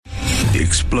The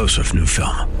explosive new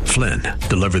film, Flynn,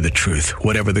 deliver the truth,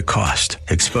 whatever the cost,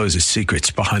 exposes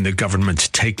secrets behind the government's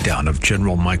takedown of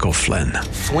General Michael Flynn.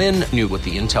 Flynn knew what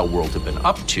the intel world had been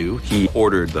up to. He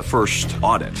ordered the first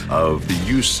audit of the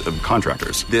use of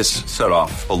contractors. This set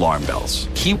off alarm bells.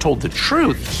 He told the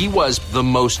truth. He was the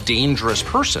most dangerous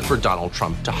person for Donald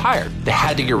Trump to hire. They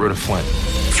had to get rid of Flynn.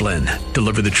 Flynn,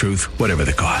 deliver the truth, whatever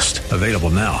the cost. Available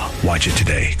now. Watch it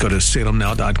today. Go to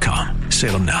salemnow.com.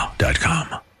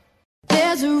 salemnow.com.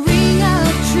 There's a ring of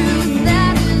truth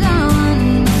that is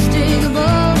unmistakable,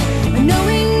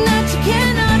 knowing that you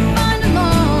cannot find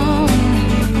alone.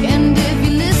 And if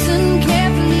you listen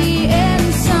carefully,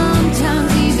 and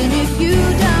sometimes even if you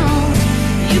don't,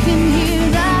 you can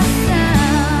hear that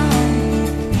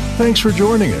sound. Thanks for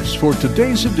joining us for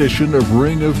today's edition of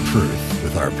Ring of Truth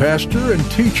with our pastor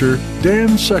and teacher,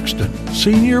 Dan Sexton,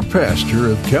 Senior Pastor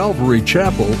of Calvary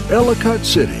Chapel, Ellicott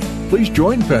City. Please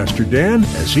join Pastor Dan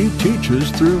as he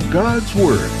teaches through God's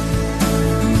Word.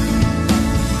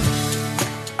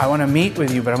 I want to meet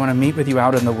with you, but I want to meet with you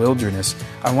out in the wilderness.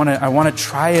 I want to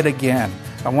try it again.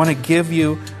 I want to give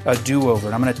you a do-over.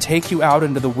 And I'm going to take you out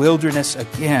into the wilderness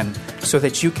again so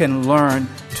that you can learn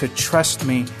to trust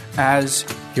me as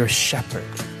your shepherd.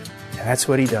 And that's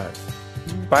what he does.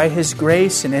 By his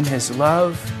grace and in his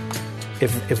love,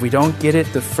 if we don't get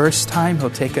it the first time, he'll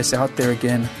take us out there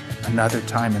again another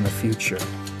time in the future,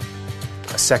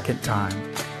 a second time,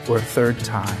 or a third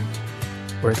time,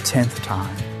 or a 10th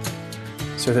time,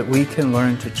 so that we can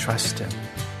learn to trust him.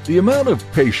 The amount of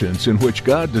patience in which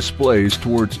God displays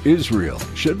towards Israel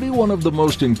should be one of the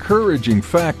most encouraging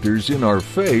factors in our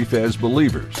faith as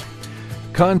believers.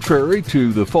 Contrary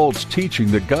to the false teaching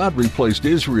that God replaced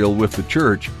Israel with the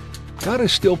church, God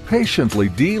is still patiently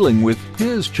dealing with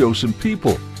his chosen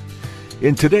people.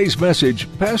 In today's message,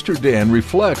 Pastor Dan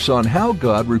reflects on how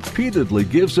God repeatedly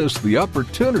gives us the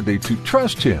opportunity to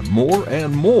trust him more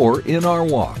and more in our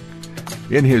walk.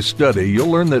 In his study, you'll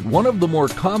learn that one of the more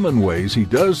common ways he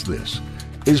does this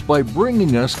is by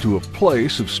bringing us to a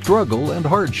place of struggle and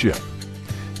hardship.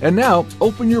 And now,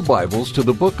 open your Bibles to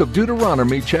the book of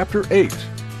Deuteronomy chapter 8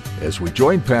 as we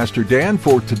join Pastor Dan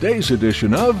for today's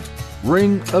edition of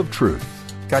Ring of Truth.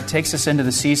 God takes us into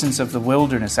the seasons of the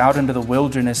wilderness, out into the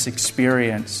wilderness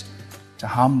experience to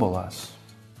humble us.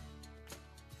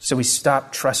 So we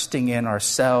stop trusting in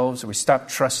ourselves, we stop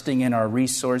trusting in our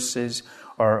resources,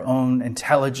 our own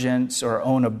intelligence, or our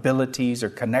own abilities or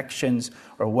connections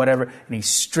or whatever. And he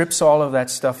strips all of that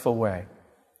stuff away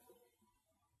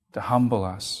to humble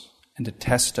us and to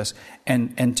test us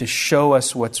and to show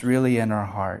us what's really in our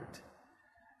heart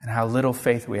and how little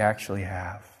faith we actually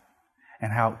have.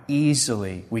 And how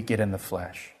easily we get in the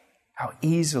flesh. How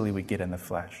easily we get in the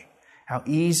flesh. How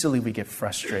easily we get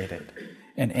frustrated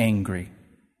and angry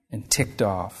and ticked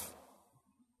off.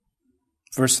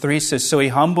 Verse 3 says, "So he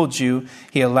humbled you,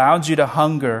 he allowed you to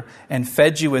hunger, and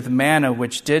fed you with manna,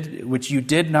 which you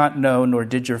did not know, nor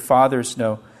did your fathers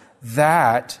know,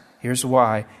 that," here's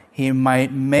why, "he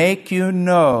might make you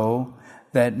know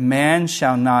that man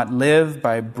shall not live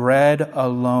by bread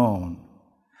alone,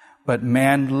 but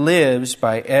man lives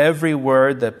by every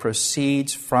word that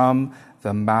proceeds from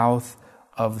the mouth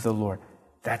of the Lord."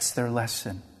 That's their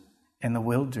lesson in the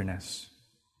wilderness.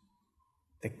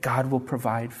 That God will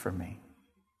provide for me.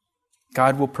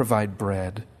 God will provide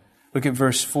bread. Look at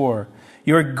verse 4.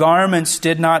 "Your garments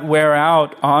did not wear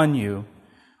out on you,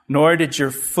 nor did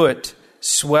your foot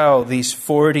swell these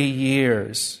 40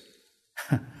 years.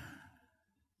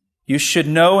 You should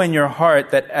know in your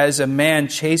heart that as a man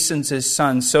chastens his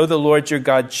son, so the Lord your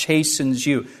God chastens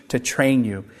you to train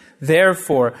you.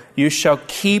 Therefore, you shall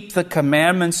keep the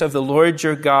commandments of the Lord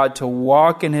your God to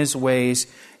walk in his ways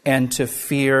and to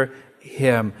fear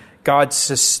him." God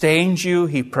sustained you.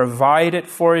 He provided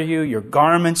for you. Your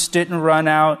garments didn't run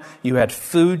out. You had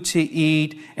food to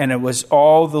eat, and it was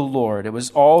all the Lord. It was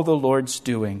all the Lord's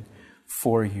doing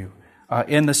for you.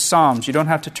 In the Psalms, you don't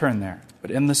have to turn there,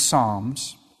 but in the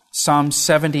Psalms, Psalm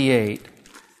 78,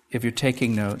 if you're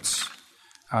taking notes,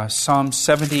 Psalm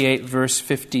 78, verse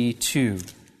 52.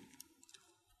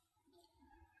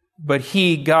 "But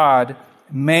he, God,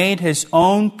 made his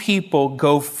own people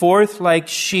go forth like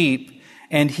sheep,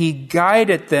 and he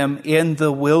guided them in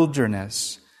the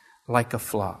wilderness like a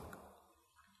flock."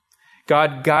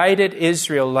 God guided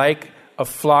Israel like a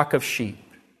flock of sheep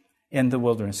in the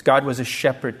wilderness. God was a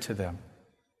shepherd to them.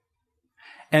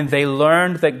 And they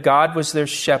learned that God was their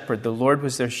shepherd, the Lord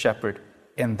was their shepherd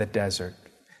in the desert.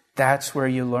 That's where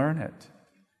you learn it.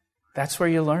 That's where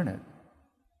you learn it.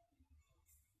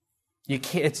 You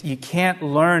can't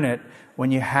learn it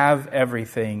when you have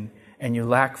everything and you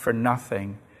lack for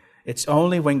nothing It's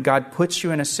only when God puts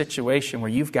you in a situation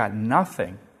where you've got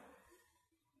nothing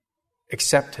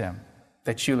except Him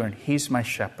that you learn He's my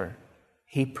shepherd.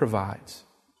 He provides.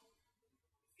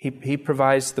 He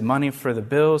provides the money for the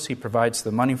bills. He provides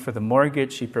the money for the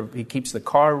mortgage. He keeps the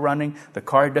car running. The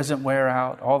car doesn't wear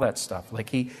out. All that stuff. Like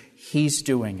He's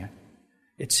doing it.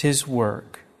 It's His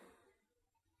work.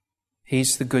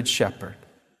 He's the good shepherd.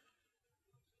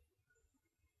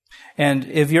 And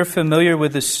if you're familiar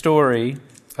with the story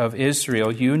of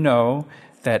Israel, you know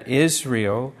that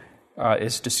Israel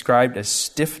is described as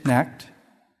stiff-necked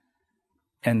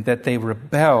and that they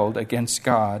rebelled against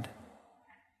God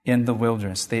in the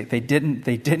wilderness. They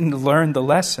didn't learn the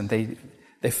lesson.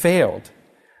 They failed.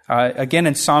 Again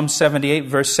in Psalm 78,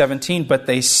 verse 17, but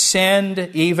they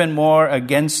sinned even more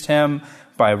against Him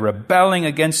by rebelling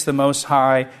against the Most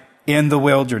High in the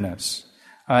wilderness.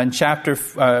 In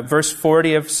verse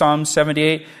 40 of Psalm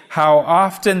 78, how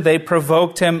often they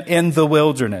provoked Him in the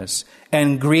wilderness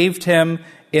and grieved Him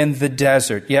in the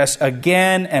desert. Yes,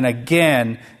 again and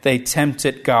again they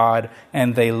tempted God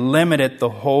and they limited the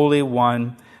Holy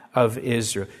One of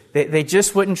Israel. They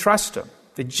just wouldn't trust Him.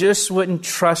 They just wouldn't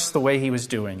trust the way He was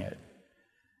doing it.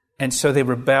 And so they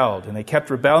rebelled, and they kept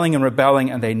rebelling,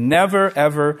 and they never,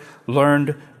 ever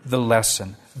learned the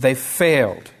lesson. They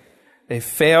failed. They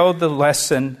failed the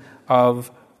lesson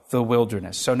of the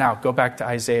wilderness. So now, go back to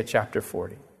Isaiah chapter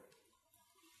 40.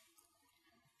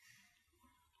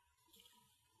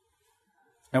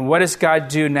 And what does God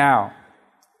do now?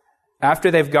 After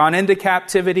they've gone into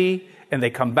captivity, and they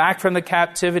come back from the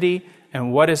captivity,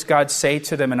 and what does God say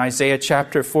to them in Isaiah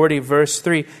chapter 40, verse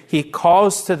 3? He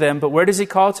calls to them, but where does He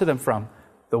call to them from?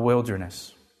 The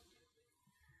wilderness.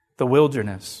 The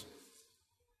wilderness.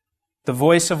 The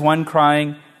voice of one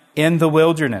crying, in the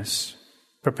wilderness,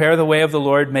 prepare the way of the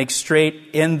Lord, make straight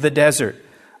in the desert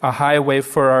a highway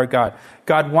for our God.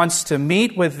 God wants to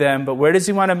meet with them, but where does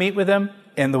He want to meet with them?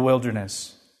 In the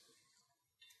wilderness.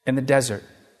 In the desert.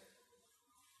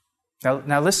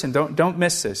 Now listen, don't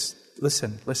miss this.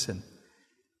 Listen.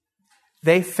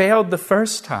 They failed the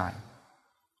first time.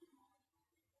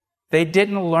 They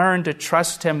didn't learn to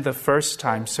trust Him the first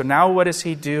time. So now what does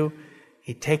He do?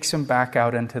 He takes them back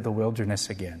out into the wilderness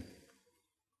again.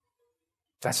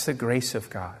 That's the grace of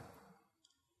God.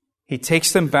 He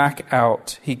takes them back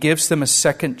out. He gives them a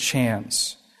second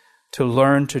chance to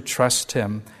learn to trust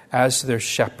Him as their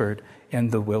shepherd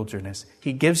in the wilderness.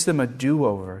 He gives them a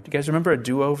do-over. Do you guys remember a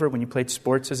do-over when you played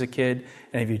sports as a kid?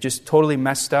 And if you just totally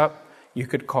messed up, you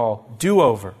could call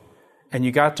do-over. And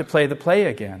you got to play the play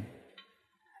again.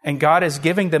 And God is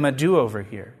giving them a do-over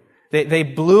here. They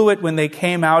blew it when they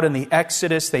came out in the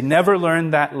Exodus. They never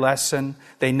learned that lesson.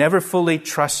 They never fully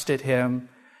trusted Him.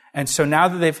 And so now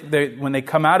that when they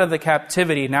come out of the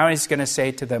captivity, now He's going to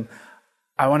say to them,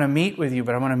 I want to meet with you,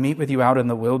 but I want to meet with you out in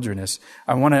the wilderness.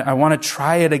 I want to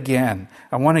try it again.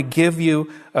 I want to give you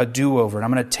a do-over. And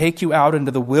I'm going to take you out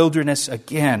into the wilderness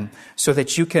again so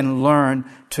that you can learn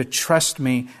to trust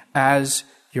me as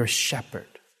your shepherd.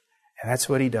 And that's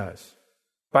what He does.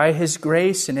 By His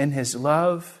grace and in His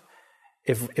love,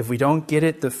 if we don't get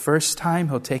it the first time,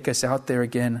 He'll take us out there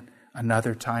again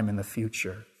another time in the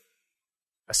future.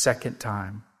 A second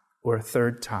time, or a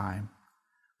third time,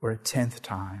 or a 10th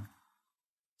time.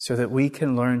 So that we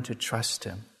can learn to trust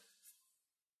Him.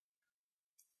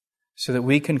 So that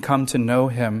we can come to know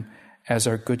Him as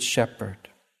our good shepherd.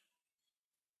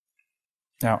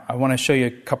 Now, I want to show you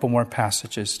a couple more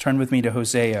passages. Turn with me to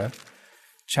Hosea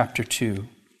chapter 2.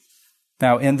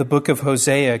 Now, in the book of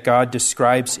Hosea, God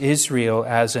describes Israel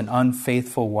as an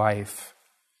unfaithful wife.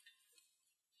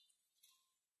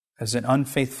 As an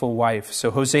unfaithful wife.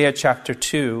 So Hosea chapter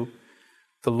 2,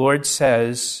 the Lord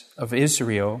says of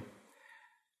Israel,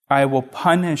 I will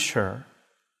punish her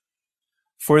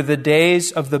for the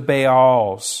days of the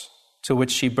Baals to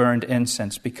which she burned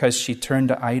incense, because she turned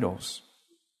to idols.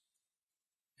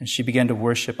 And she began to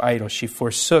worship idols. She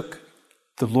forsook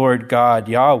the Lord God,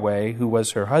 Yahweh, who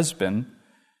was her husband,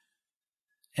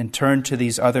 and turned to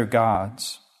these other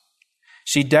gods.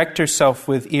 She decked herself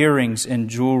with earrings and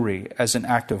jewelry as an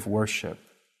act of worship,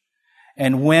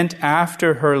 and went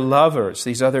after her lovers,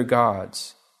 these other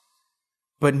gods.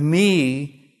 But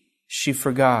me she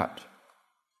forgot,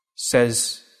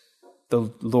 says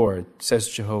the Lord, says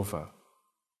Jehovah.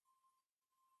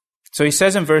 So He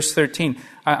says in verse 13,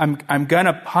 I'm going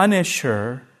to punish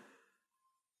her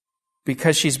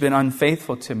because she's been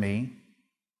unfaithful to me.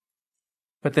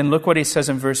 But then look what He says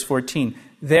in verse 14.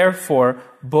 Therefore,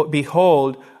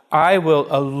 behold, I will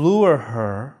allure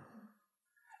her,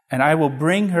 and I will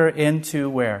bring her into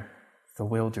where? The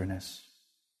wilderness.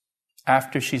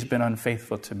 After she's been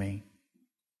unfaithful to me.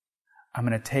 I'm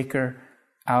going to take her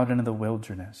out into the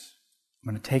wilderness.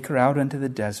 I'm going to take her out into the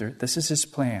desert. This is his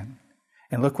plan.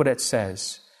 And look what it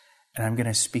says. And I'm going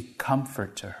to speak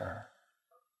comfort to her.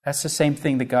 That's the same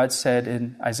thing that God said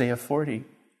in Isaiah 40.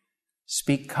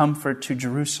 Speak comfort to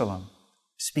Jerusalem.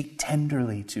 Speak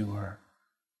tenderly to her.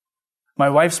 My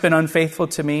wife's been unfaithful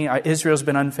to me. Israel's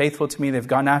been unfaithful to me. They've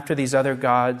gone after these other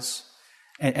gods.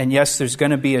 And yes, there's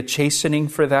going to be a chastening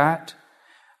for that.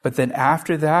 But then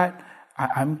after that,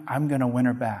 I'm going to win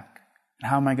her back. And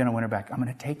how am I going to win her back? I'm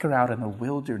going to take her out in the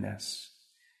wilderness.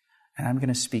 And I'm going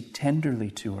to speak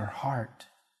tenderly to her heart.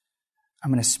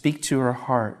 I'm going to speak to her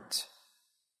heart.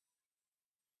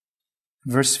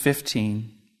 Verse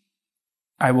 15.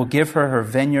 I will give her her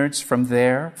vineyards from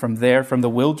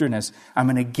the wilderness. I'm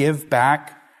going to give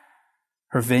back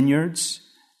her vineyards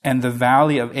and the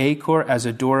valley of Achor as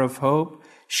a door of hope.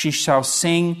 She shall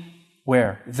sing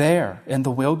where? There, in the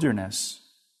wilderness.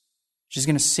 She's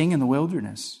going to sing in the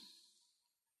wilderness.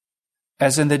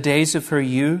 As in the days of her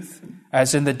youth,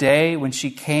 as in the day when she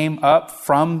came up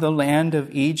from the land of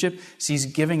Egypt. He's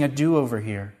giving a do-over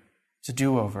here. It's a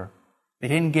do-over. They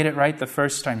didn't get it right the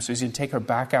first time, so he's going to take her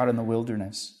back out in the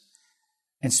wilderness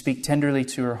and speak tenderly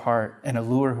to her heart and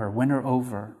allure her, win her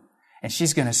over. And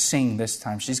she's going to sing this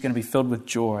time. She's going to be filled with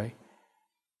joy.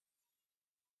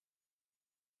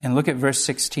 And look at verse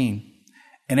 16.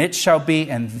 And it shall be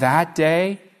in that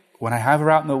day, when I have her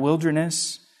out in the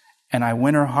wilderness and I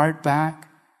win her heart back,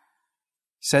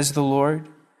 says the Lord,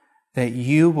 that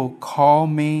you will call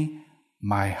me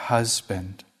my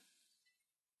husband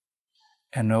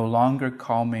and no longer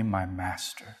call me my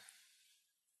master.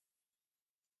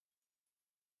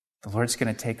 The Lord's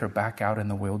going to take her back out in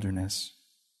the wilderness,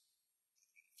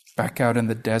 back out in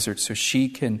the desert, so she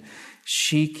can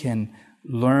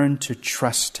learn to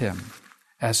trust him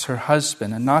as her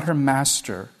husband and not her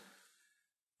master,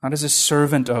 not as a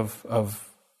servant of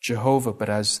Jehovah, but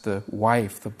as the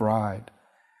wife, the bride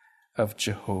of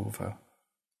Jehovah.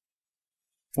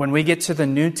 When we get to the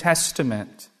New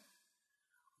Testament,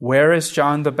 where is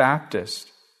John the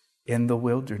Baptist? In the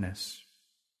wilderness.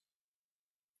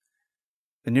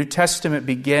 The New Testament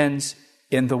begins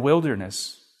in the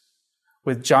wilderness,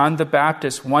 with John the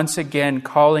Baptist once again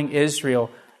calling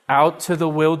Israel out to the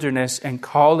wilderness and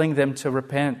calling them to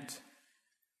repent.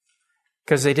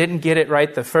 Because they didn't get it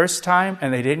right the first time,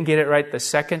 and they didn't get it right the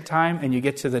second time, and you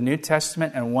get to the New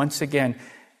Testament, and once again,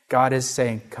 God is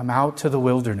saying, come out to the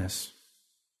wilderness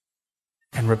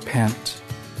and repent.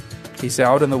 He's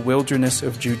out in the wilderness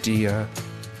of Judea.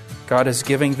 God is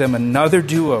giving them another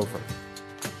do-over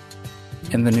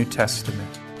in the New Testament.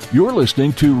 You're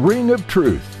listening to Ring of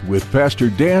Truth with Pastor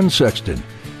Dan Sexton.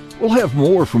 We'll have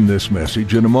more from this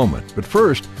message in a moment, but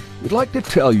first, we'd like to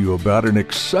tell you about an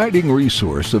exciting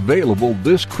resource available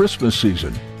this Christmas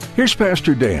season. Here's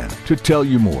Pastor Dan to tell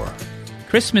you more.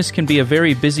 Christmas can be a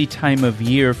very busy time of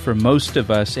year for most of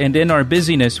us, and in our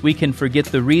busyness, we can forget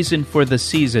the reason for the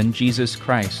season, Jesus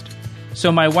Christ. So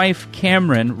my wife,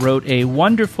 Cameron, wrote a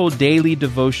wonderful daily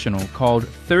devotional called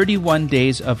 31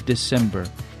 Days of December.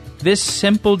 This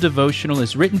simple devotional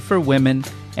is written for women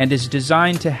and is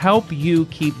designed to help you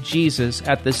keep Jesus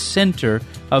at the center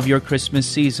of your Christmas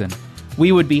season.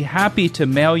 We would be happy to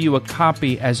mail you a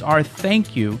copy as our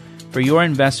thank you for your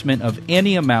investment of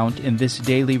any amount in this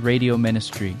daily radio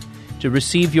ministry. To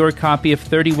receive your copy of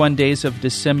 31 Days of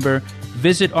December,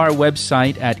 visit our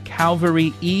website at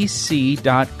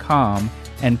calvaryec.com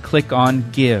and click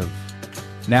on Give.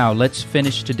 Now, let's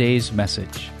finish today's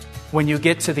message. When you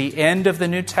get to the end of the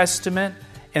New Testament,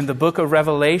 in the book of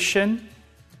Revelation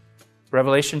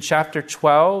chapter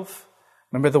 12,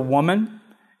 remember the woman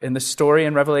in the story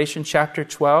in Revelation chapter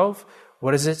 12?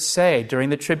 What does it say? During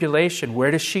the tribulation,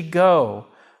 where does she go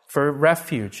for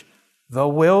refuge? The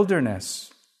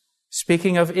wilderness.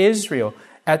 Speaking of Israel,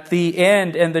 at the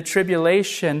end in the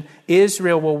tribulation,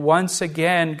 Israel will once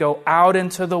again go out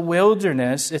into the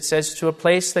wilderness, it says, to a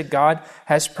place that God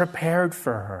has prepared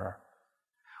for her.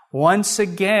 Once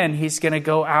again, he's going to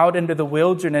go out into the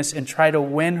wilderness and try to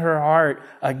win her heart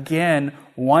again,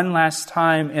 one last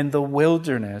time in the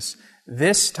wilderness.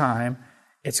 This time,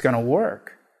 it's going to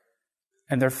work.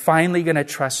 And they're finally going to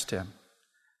trust him.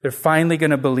 They're finally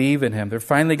going to believe in him. They're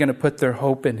finally going to put their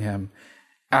hope in him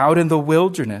out in the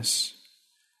wilderness,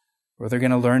 where they're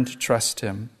going to learn to trust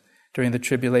him during the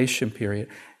tribulation period.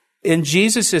 In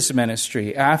Jesus'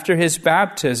 ministry, after his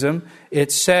baptism,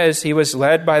 it says he was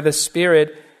led by the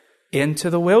Spirit into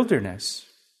the wilderness.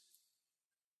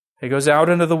 He goes out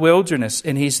into the wilderness,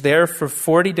 and he's there for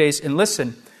 40 days. And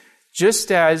listen,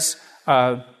 just as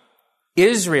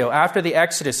Israel, after the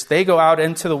Exodus, they go out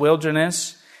into the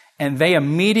wilderness, And they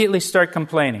immediately start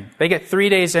complaining. They get 3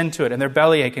 days into it and they're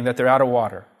belly aching that they're out of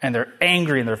water. And they're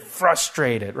angry and they're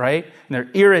frustrated, right? And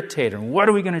they're irritated. What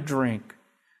are we going to drink?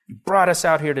 You brought us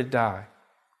out here to die.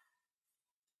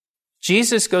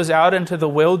 Jesus goes out into the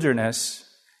wilderness.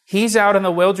 He's out in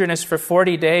the wilderness for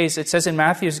 40 days. It says in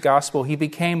Matthew's gospel, he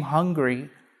became hungry,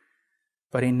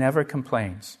 but he never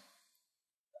complains.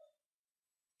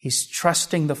 He's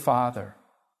trusting the Father.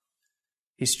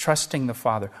 He's trusting the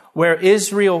Father. Where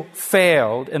Israel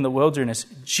failed in the wilderness,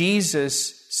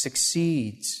 Jesus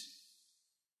succeeds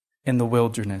in the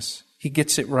wilderness. He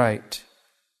gets it right.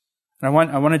 And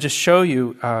I want to just show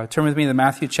you, turn with me to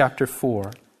Matthew chapter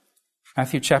 4.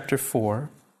 Matthew chapter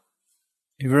 4.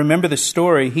 If you remember the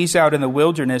story, he's out in the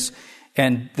wilderness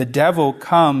and the devil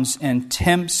comes and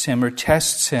tempts him or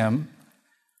tests him.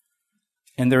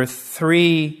 And there are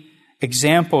 3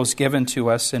 examples given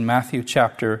to us in Matthew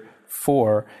chapter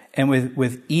 4. And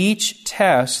with each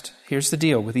test, here's the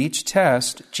deal, with each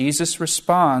test, Jesus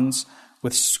responds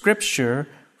with scripture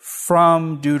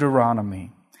from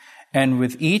Deuteronomy. And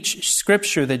with each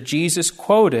scripture that Jesus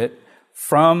quoted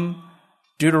from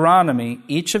Deuteronomy,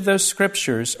 each of those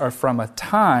scriptures are from a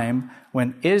time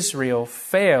when Israel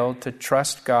failed to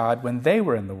trust God when they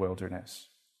were in the wilderness.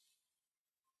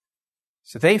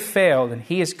 So they failed, and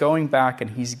he is going back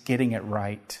and he's getting it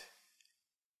right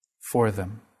for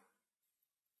them.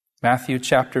 Matthew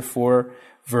chapter 4,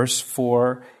 verse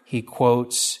 4, he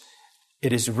quotes,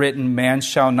 "It is written, man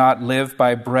shall not live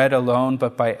by bread alone,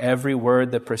 but by every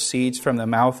word that proceeds from the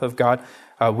mouth of God."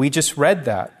 We just read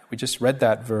that. We just read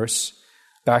that verse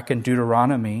back in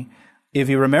Deuteronomy. If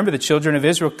you remember, the children of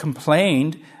Israel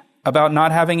complained about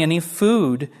not having any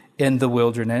food in the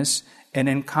wilderness. And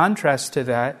in contrast to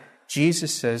that,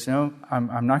 Jesus says, no,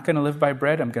 I'm not going to live by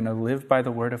bread. I'm going to live by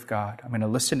the word of God. I'm going to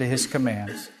listen to his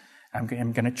commands. I'm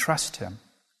going to trust him.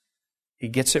 He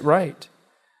gets it right.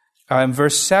 In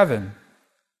verse 7,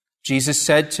 Jesus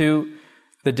said to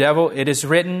the devil, "It is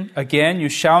written, again, you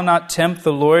shall not tempt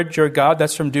the Lord your God."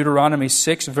 That's from Deuteronomy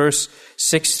 6, verse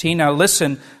 16. Now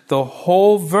listen, the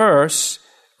whole verse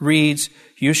reads,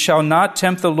 "You shall not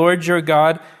tempt the Lord your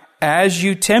God as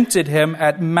you tempted him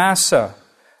at Massah."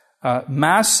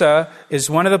 Massah is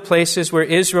one of the places where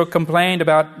Israel complained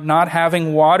about not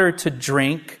having water to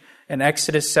drink in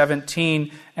Exodus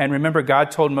 17. And remember,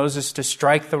 God told Moses to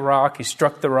strike the rock. He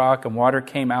struck the rock and water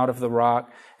came out of the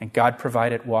rock. And God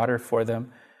provided water for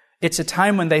them. It's a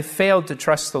time when they failed to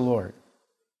trust the Lord.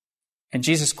 And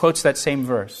Jesus quotes that same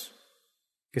verse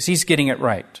because he's getting it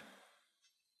right.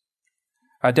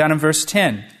 Down in verse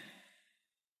 10.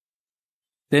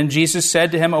 Then Jesus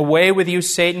said to him, "Away with you,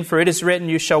 Satan, for it is written,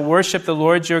 you shall worship the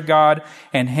Lord your God,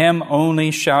 and him only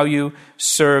shall you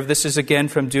serve." This is again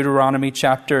from Deuteronomy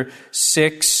chapter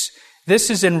 6. This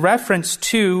is in reference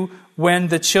to when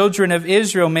the children of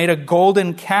Israel made a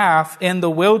golden calf in the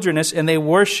wilderness and they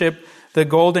worshiped the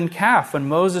golden calf when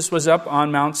Moses was up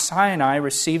on Mount Sinai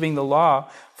receiving the law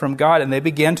from God, and they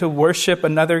began to worship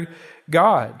another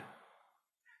god.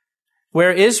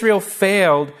 Where Israel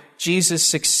failed, Jesus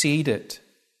succeeded.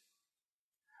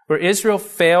 Where Israel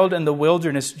failed in the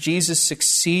wilderness, Jesus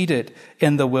succeeded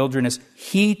in the wilderness.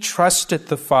 He trusted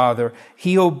the Father.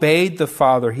 He obeyed the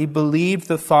Father. He believed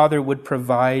the Father would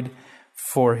provide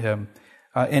for him.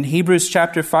 In Hebrews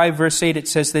chapter 5, verse 8, it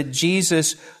says that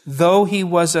Jesus, though he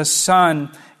was a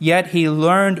son, yet he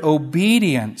learned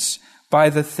obedience by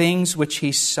the things which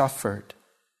he suffered.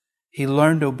 He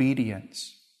learned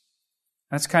obedience.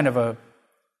 That's kind of a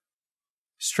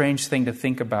strange thing to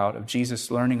think about, of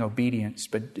Jesus learning obedience,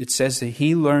 but it says that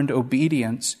he learned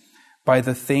obedience by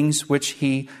the things which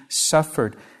he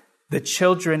suffered. The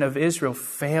children of Israel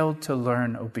failed to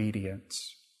learn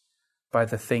obedience by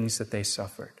the things that they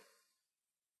suffered.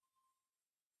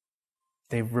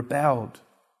 They rebelled.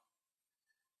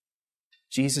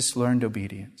 Jesus learned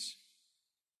obedience,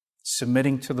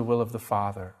 submitting to the will of the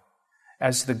Father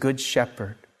as the good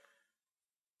shepherd.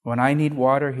 When I need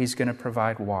water, he's going to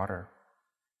provide water.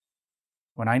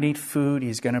 When I need food,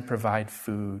 he's going to provide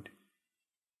food.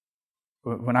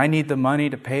 When I need the money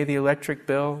to pay the electric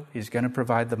bill, he's going to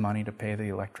provide the money to pay the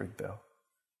electric bill.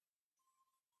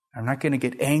 I'm not going to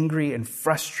get angry and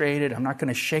frustrated. I'm not going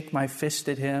to shake my fist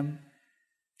at him.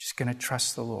 I'm just going to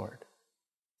trust the Lord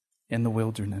in the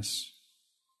wilderness.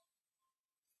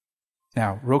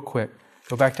 Now, real quick,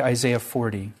 go back to Isaiah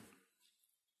 40.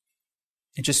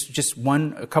 And just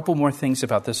a couple more things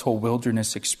about this whole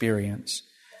wilderness experience.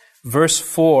 Verse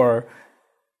 4,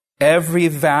 every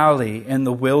valley in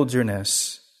the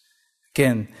wilderness,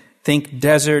 again, think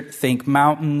desert, think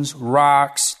mountains,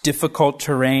 rocks, difficult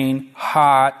terrain,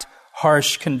 hot,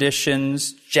 harsh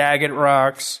conditions, jagged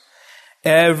rocks.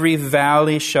 Every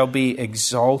valley shall be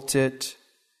exalted.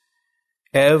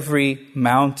 Every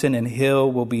mountain and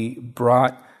hill will be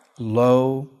brought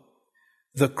low.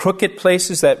 The crooked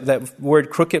places, that word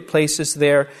crooked places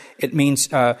there, it means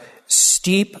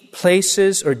steep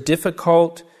places or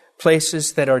difficult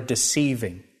places that are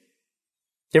deceiving.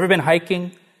 You ever been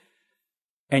hiking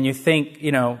and you think,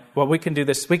 well, we can do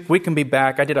this. We can be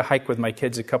back. I did a hike with my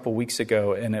kids a couple weeks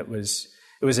ago, and it was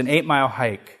an 8-mile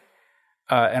hike.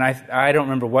 And I don't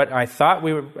remember what I thought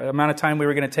amount of time we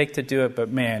were going to take to do it, but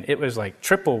man, it was like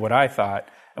triple what I thought.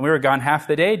 And we were gone half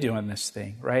the day doing this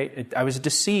thing, right? I was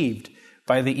deceived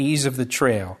by the ease of the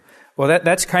trail. Well,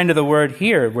 that's kind of the word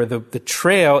here, where the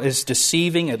trail is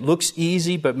deceiving. It looks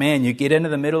easy, but man, you get into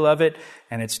the middle of it,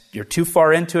 and you're too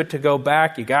far into it to go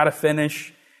back. You got to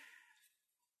finish.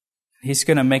 He's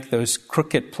going to make those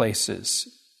crooked places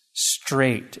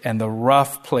straight and the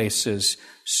rough places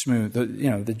smooth.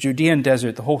 The Judean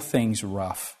desert, the whole thing's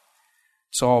rough.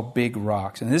 It's all big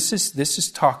rocks. And this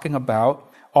is talking about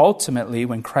ultimately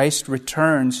when Christ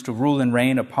returns to rule and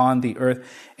reign upon the earth.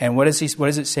 And what is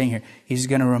it saying here? He's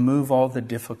going to remove all the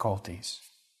difficulties.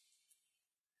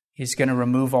 He's going to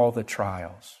remove all the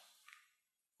trials,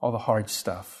 all the hard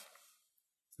stuff.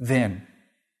 Then,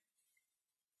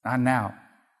 not now.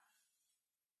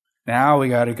 Now we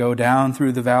got to go down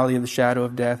through the valley of the shadow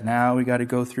of death. Now we got to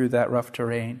go through that rough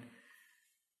terrain.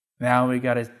 Now we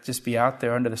got to just be out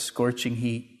there under the scorching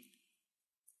heat.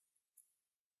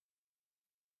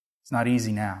 It's not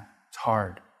easy now. It's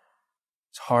hard.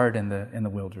 It's hard in the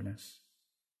wilderness.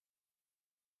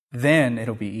 Then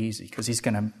it'll be easy because he's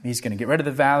going to get rid of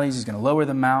the valleys. He's going to lower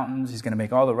the mountains. He's going to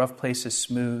make all the rough places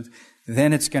smooth.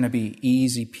 Then it's going to be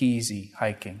easy peasy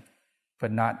hiking,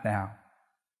 but not now.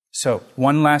 So,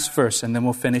 one last verse, and then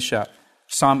we'll finish up.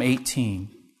 Psalm 18.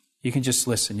 You can just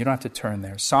listen. You don't have to turn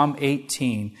there. Psalm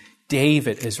 18.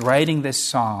 David is writing this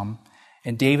psalm,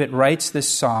 and David writes this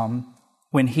psalm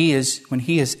when he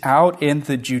is out in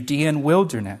the Judean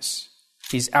wilderness.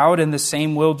 He's out in the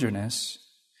same wilderness,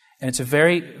 and it's a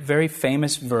very, very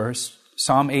famous verse.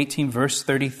 Psalm 18, verse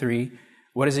 33.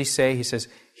 What does he say? He says,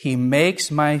 "He makes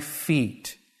my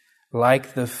feet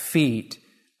like the feet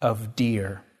of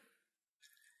deer,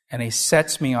 and he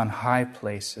sets me on high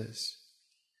places."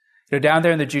 Down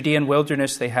there in the Judean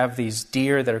wilderness, they have these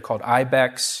deer that are called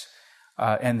ibex,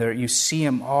 and you see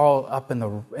them all up in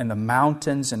the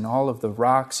mountains and all of the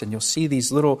rocks, and you'll see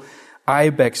these little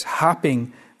ibex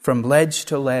hopping from ledge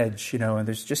to ledge, and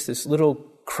there's just this little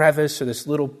crevice or this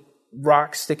little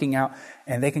rock sticking out,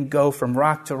 and they can go from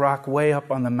rock to rock way up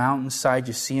on the mountainside.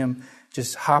 You see them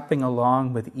just hopping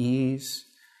along with ease.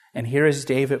 And here is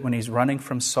David when he's running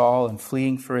from Saul and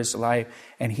fleeing for his life,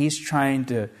 and he's trying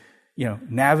to,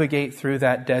 navigate through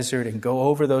that desert and go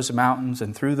over those mountains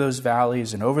and through those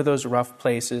valleys and over those rough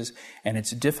places, and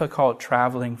it's difficult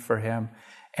traveling for him.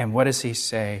 And what does he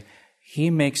say?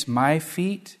 He makes my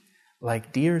feet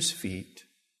like deer's feet.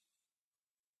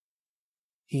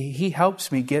 He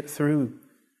helps me get through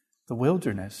the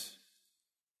wilderness.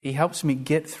 He helps me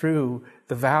get through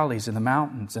the valleys and the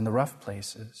mountains and the rough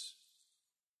places.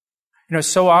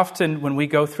 So often when we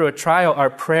go through a trial, our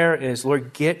prayer is,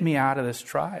 Lord, get me out of this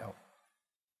trial.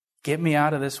 Get me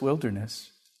out of this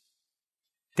wilderness.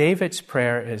 David's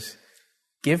prayer is,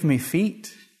 give me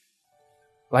feet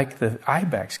like the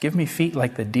ibex. Give me feet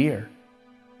like the deer,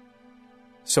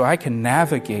 so I can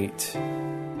navigate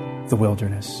the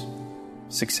wilderness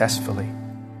successfully.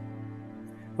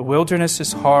 The wilderness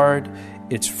is hard.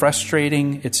 It's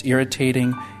frustrating. It's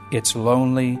irritating. It's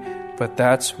lonely. But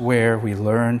that's where we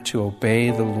learn to obey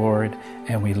the Lord,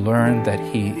 and we learn that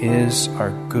He is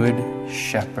our good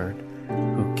shepherd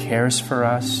who cares for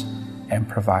us and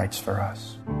provides for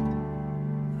us.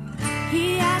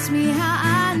 He asked me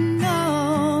how I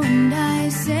know, and I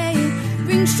say it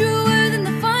rings truer than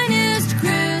the finest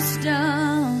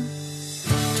crystal.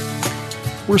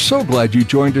 We're so glad you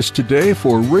joined us today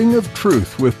for Ring of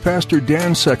Truth with Pastor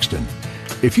Dan Sexton.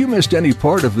 If you missed any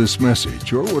part of this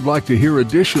message or would like to hear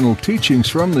additional teachings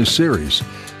from this series,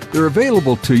 they're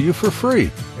available to you for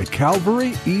free at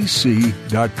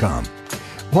calvaryec.com.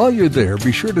 While you're there,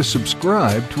 be sure to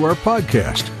subscribe to our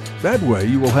podcast. That way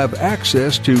you will have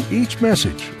access to each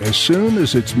message as soon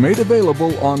as it's made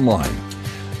available online.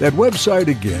 That website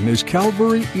again is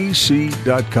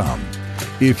calvaryec.com.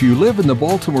 If you live in the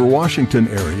Baltimore, Washington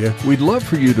area, we'd love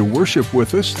for you to worship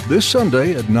with us this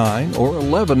Sunday at 9 or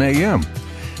 11 a.m.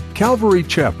 Calvary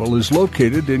Chapel is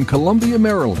located in Columbia,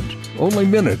 Maryland, only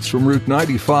minutes from Route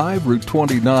 95, Route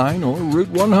 29, or Route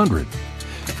 100.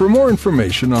 For more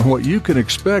information on what you can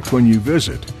expect when you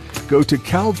visit, go to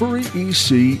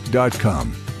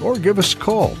calvaryec.com or give us a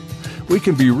call. We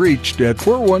can be reached at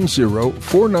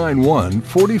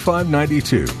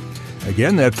 410-491-4592.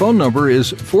 Again, that phone number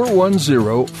is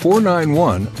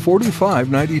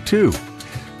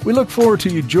 410-491-4592. We look forward to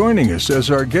you joining us as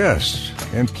our guests.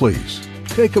 And please,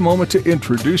 take a moment to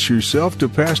introduce yourself to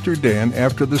Pastor Dan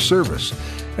after the service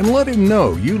and let him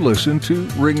know you listen to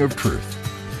Ring of Truth.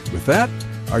 With that,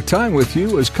 our time with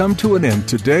you has come to an end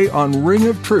today on Ring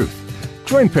of Truth.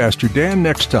 Join Pastor Dan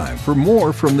next time for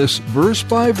more from this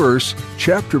verse-by-verse,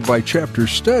 chapter-by-chapter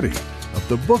study of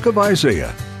the book of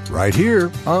Isaiah, right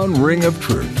here on Ring of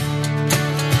Truth.